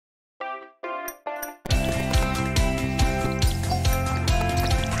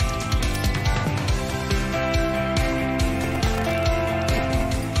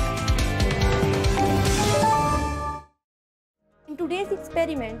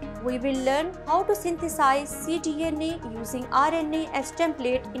experiment, we will learn how to synthesize cDNA using RNA as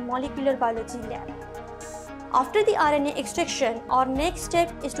template in molecular biology lab. After the RNA extraction, our next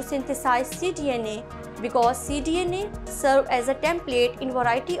step is to synthesize cDNA because cDNA serve as a template in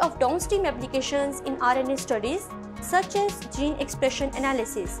variety of downstream applications in RNA studies such as gene expression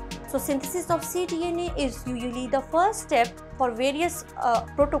analysis. So synthesis of cDNA is usually the first step for various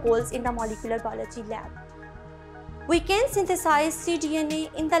protocols in the molecular biology lab. We can synthesize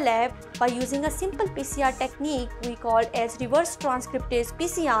cDNA in the lab by using a simple PCR technique we call as reverse transcriptase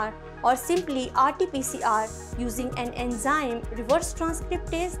PCR or simply RT-PCR using an enzyme reverse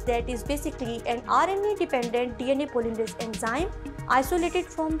transcriptase that is basically an RNA-dependent DNA polymerase enzyme isolated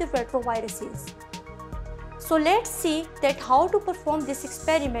from the retroviruses. So let's see that how to perform this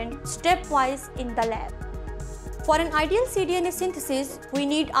experiment stepwise in the lab. For an ideal cDNA synthesis, we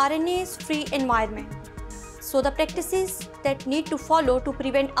need RNase-free environment. So the practices that need to follow to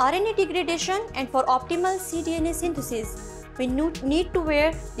prevent RNA degradation and for optimal cDNA synthesis, we need to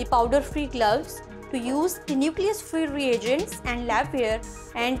wear the powder-free gloves, to use the nucleus-free reagents and labware,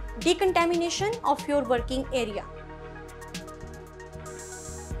 and decontamination of your working area.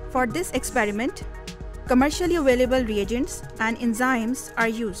 For this experiment, commercially available reagents and enzymes are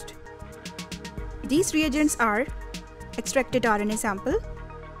used. These reagents are extracted RNA sample,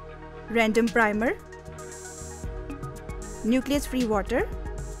 random primer, nucleus-free water,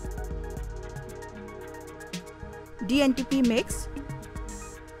 DNTP mix,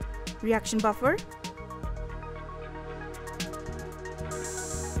 reaction buffer,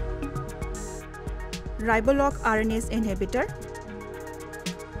 ribolock RNase inhibitor,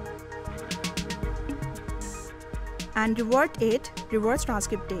 and REVERT8 reverse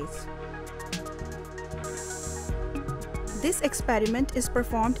transcriptase. This experiment is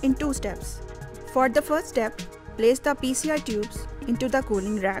performed in two steps. For the first step, place the PCR tubes into the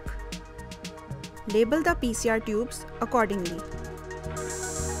cooling rack. Label the PCR tubes accordingly.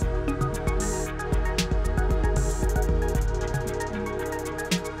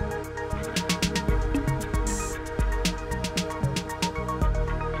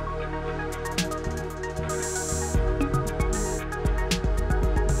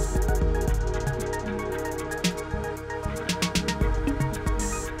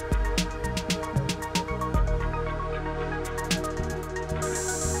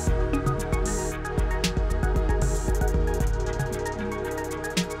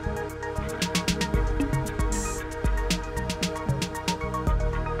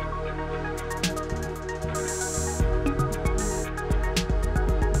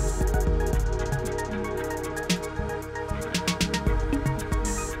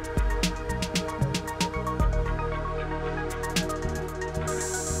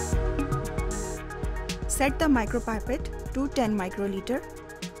 Set the micropipette to 10 microliter.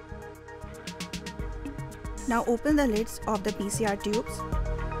 Now open the lids of the PCR tubes.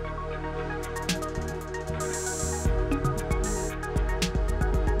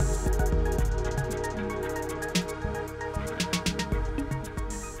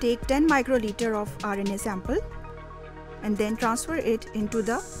 Take 10 microliter of RNA sample and then transfer it into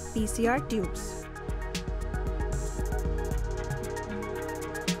the PCR tubes.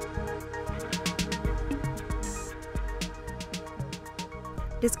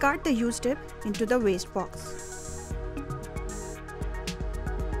 Discard the used tip into the waste box.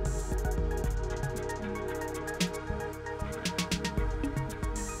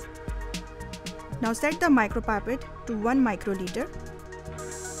 Now set the micropipette to 1 microliter.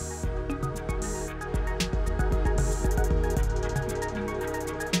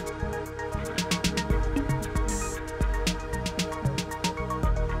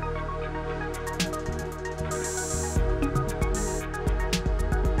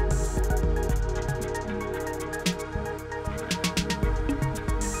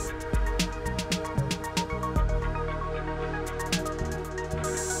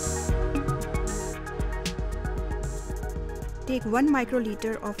 Take 1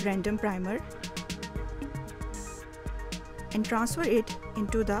 microliter of random primer and transfer it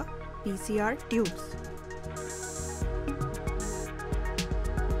into the PCR tubes.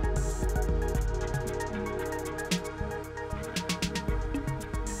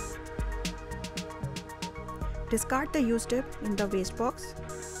 Discard the used tip in the waste box.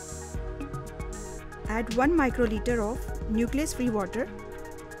 Add 1 microliter of nucleus-free water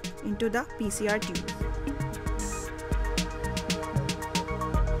into the PCR tubes.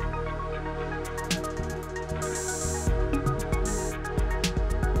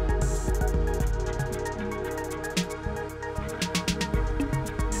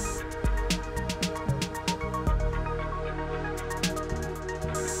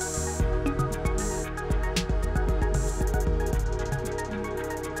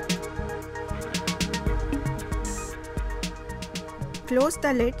 close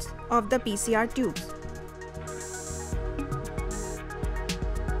the lids of the PCR tubes.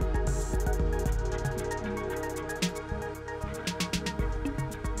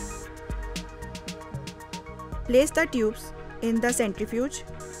 Place the tubes in the centrifuge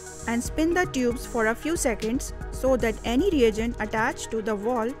and spin the tubes for a few seconds so that any reagent attached to the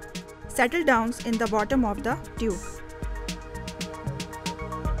wall settle down in the bottom of the tube.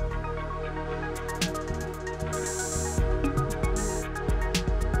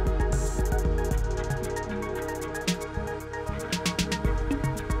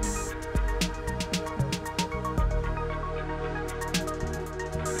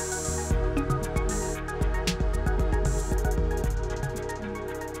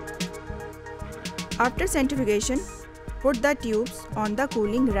 After centrifugation, put the tubes on the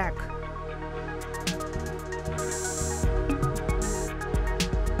cooling rack.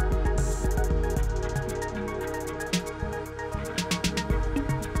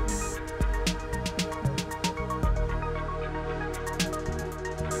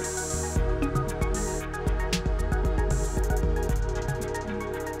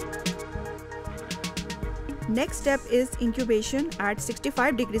 Next step is incubation at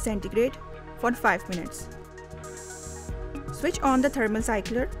 65 degrees centigrade for 5 minutes. Switch on the thermal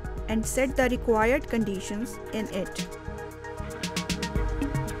cycler and set the required conditions in it.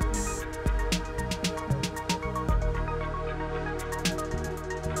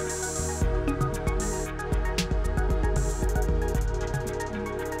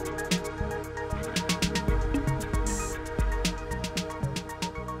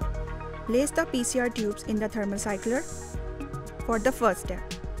 Place the PCR tubes in the thermal cycler for the first step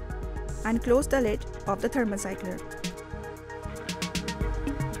and close the lid of the thermal cycler.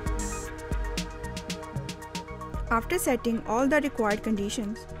 After setting all the required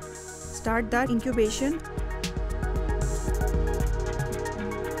conditions, start the incubation.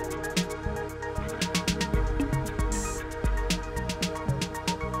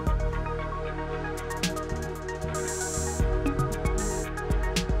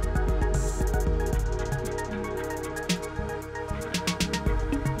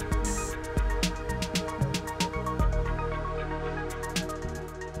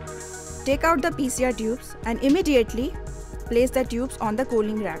 Take out the PCR tubes and immediately place the tubes on the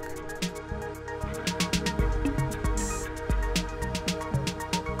cooling rack.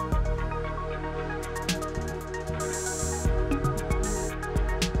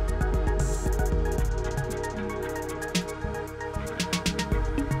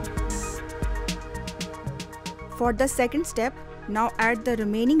 For the second step, now add the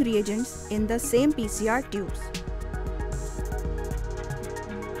remaining reagents in the same PCR tubes.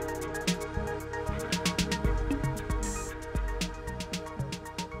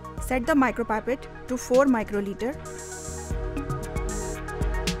 Set the micropipette to 4 microliter.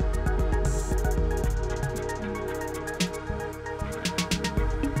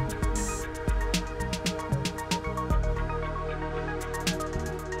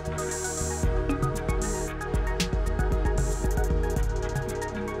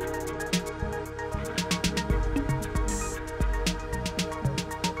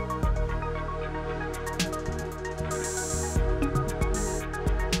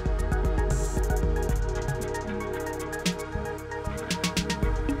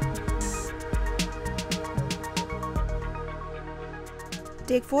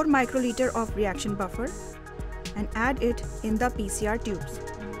 Take 4 microliter of reaction buffer and add it in the PCR tubes.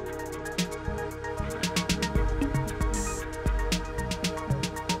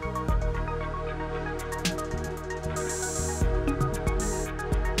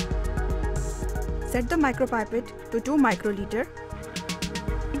 Set the micropipette to 2 microliter.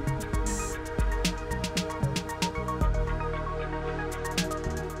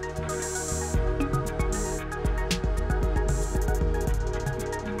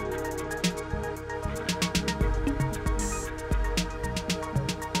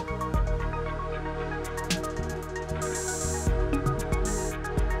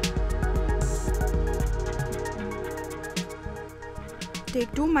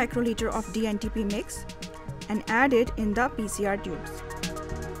 Take 2 microliter of DNTP mix and add it in the PCR tubes.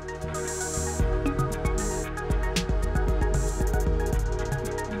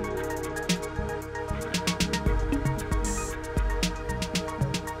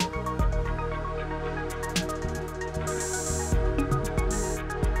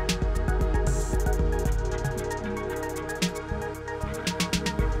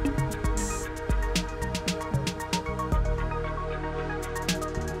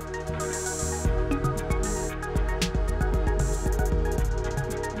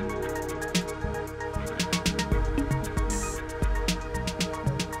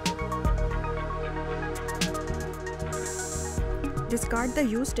 Discard the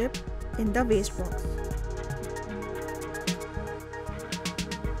used tip in the waste box.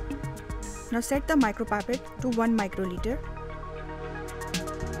 Now set the micropipette to 1 microliter.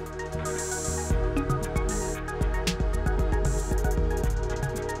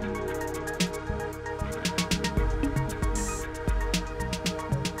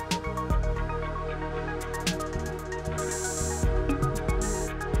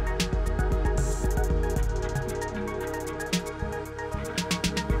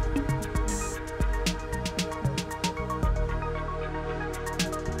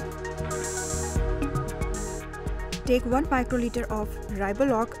 Take 1 microliter of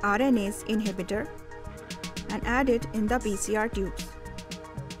ribolock RNase inhibitor and add it in the PCR tubes.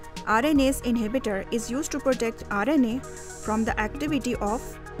 RNase inhibitor is used to protect RNA from the activity of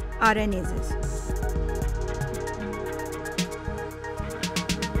RNases.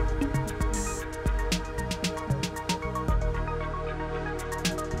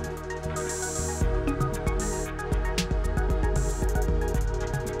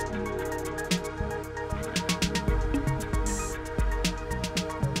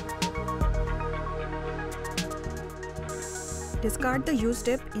 Discard the used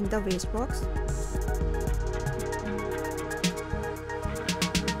tip in the waste box.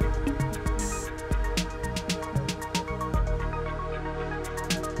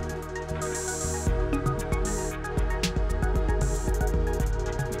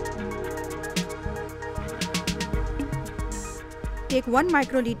 Take 1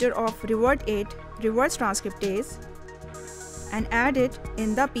 microliter of Qurat reverse transcriptase and add it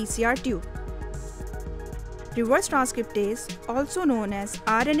in the PCR tube. Reverse transcriptase, also known as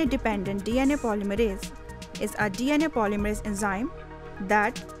RNA-dependent DNA polymerase, is a DNA polymerase enzyme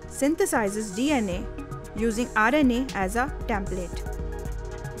that synthesizes DNA using RNA as a template.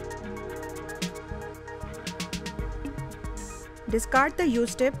 Discard the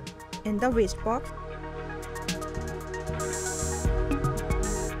used tip in the waste box.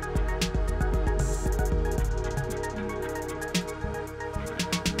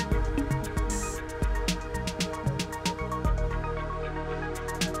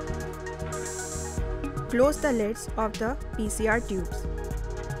 Close the lids of the PCR tubes.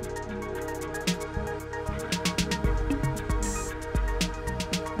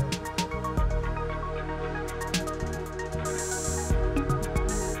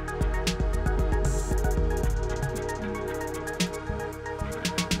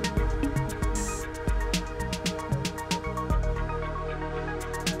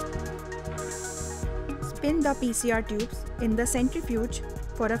 Spin the PCR tubes in the centrifuge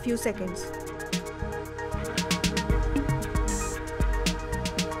for a few seconds.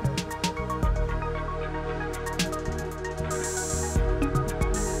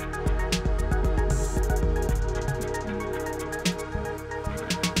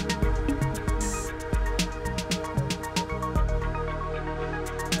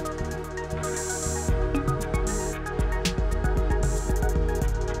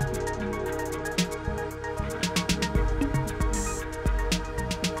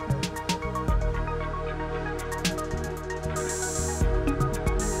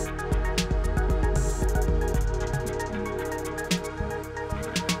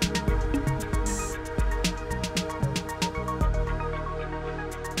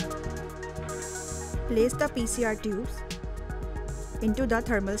 Place the PCR tubes into the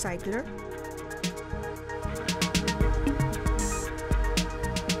thermal cycler.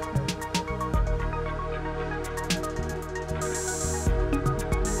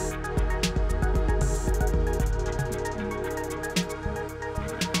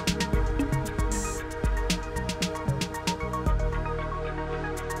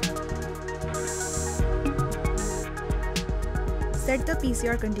 Set the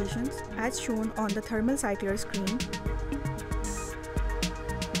PCR conditions as shown on the thermal cycler screen.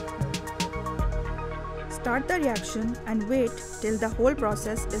 Start the reaction and wait till the whole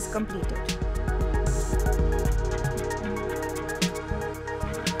process is completed.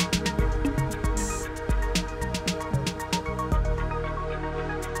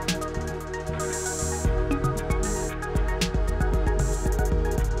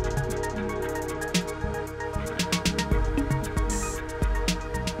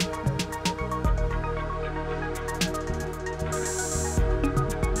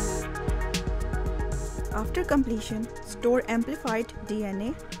 After completion, store amplified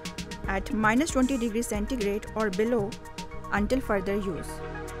DNA at -20 degrees centigrade or below until further use.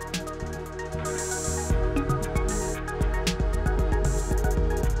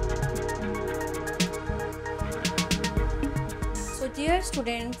 So dear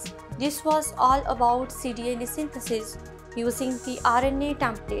students, this was all about cDNA synthesis. using the RNA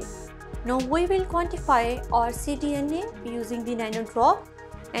template. Now we will quantify our cDNA using the nanodrop,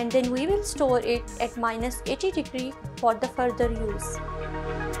 and then we will store it at -80 degrees for the further use.